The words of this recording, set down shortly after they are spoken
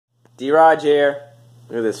D-Raj here.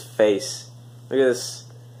 Look at this face. Look at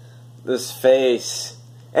this face.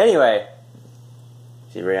 Anyway,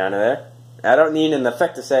 see Rihanna there? I don't need an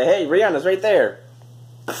effect to say, hey, Rihanna's right there.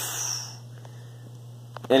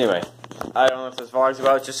 Anyway, I don't know what this vlog's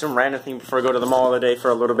about. It's just some random thing before I go to the mall today for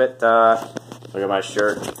a little bit. Look at my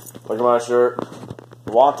shirt. Look at my shirt.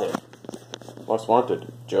 Wanted. Most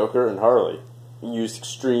wanted. Joker and Harley. Use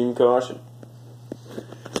extreme caution.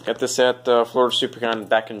 Got this at Florida SuperCon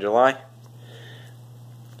back in July.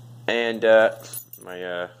 And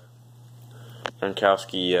my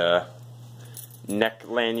Gronkowski neck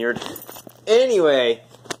lanyard. Anyway,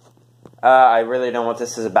 I really don't know what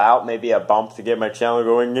this is about. Maybe a bump to get my channel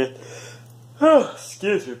going again. Oh,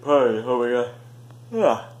 excuse me, pardon. Oh my god.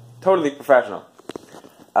 Yeah, totally professional.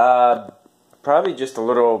 Probably just a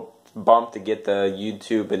little bump to get the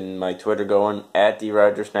YouTube and my Twitter going at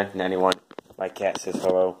DRogers1991. My cat says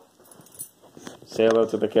hello. Say hello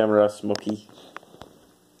to the camera, Smokey.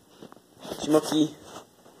 Smokey.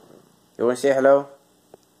 You want to say hello?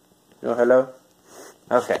 No hello?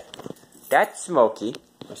 Okay. That's Smokey.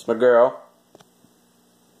 That's my girl.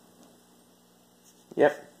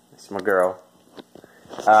 Yep, that's my girl.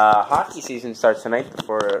 Hockey season starts tonight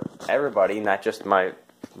for everybody, not just my,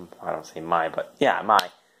 I don't say my, but yeah,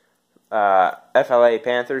 my. FLA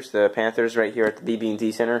Panthers, the Panthers right here at the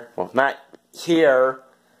BB&T Center. Well, not here,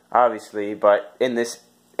 obviously, but in this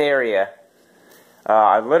area.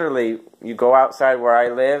 I literally, you go outside where I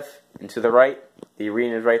live, and to the right, the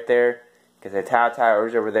arena is right there, because the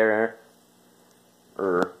Tower's over there.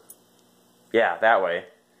 Yeah, that way.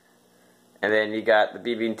 And then you got the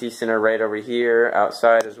BB&T Center right over here,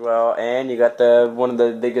 outside as well, and you got one of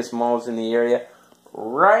the biggest malls in the area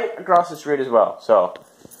right across the street as well. So,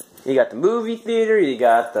 you got the movie theater, you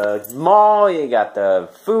got the mall, you got the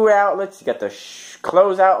food outlets, you got the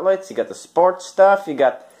clothes outlets, you got the sports stuff, you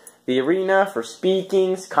got the arena for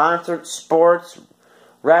speakings, concerts, sports,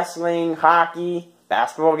 wrestling, hockey,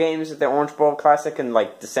 basketball games at the Orange Bowl Classic in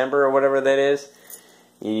like December or whatever that is.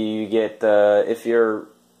 You get, if you're,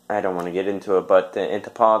 I don't want to get into it, but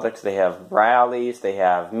into politics, they have rallies, they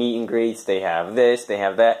have meet and greets, they have this, they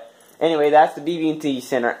have that. Anyway, that's the BB&T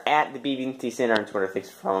Center, at the BB&T Center on Twitter. Thanks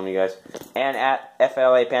for following me, guys. And at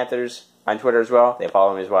FLA Panthers on Twitter as well. They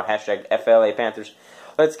follow me as well. Hashtag FLA Panthers.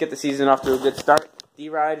 Let's get the season off to a good start.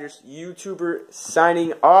 D-Rogers, YouTuber,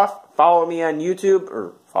 signing off. Follow me on YouTube,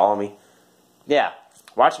 or follow me. Yeah,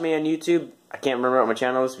 watch me on YouTube. I can't remember what my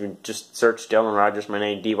channel is. Just search Dylan Rogers, my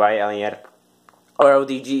name, D-Y-L-E-N,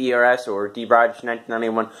 R-O-D-G-E-R-S, or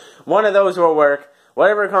D-Rogers1991. One of those will work.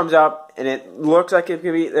 Whatever comes up, and it looks like it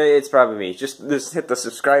could be, it's probably me. Just hit the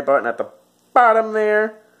subscribe button at the bottom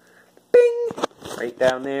there. Bing! Right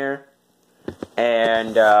down there.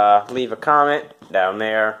 And leave a comment down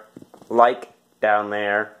there. Like down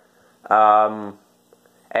there. And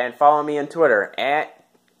follow me on Twitter at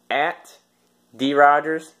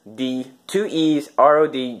DRogers, D, 2 E's,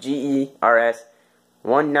 R-O-D-G-E-R-S,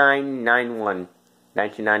 1991,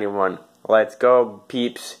 1991. Let's go,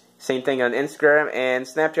 peeps. Same thing on Instagram and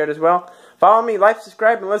Snapchat as well. Follow me, like,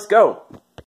 subscribe, and let's go.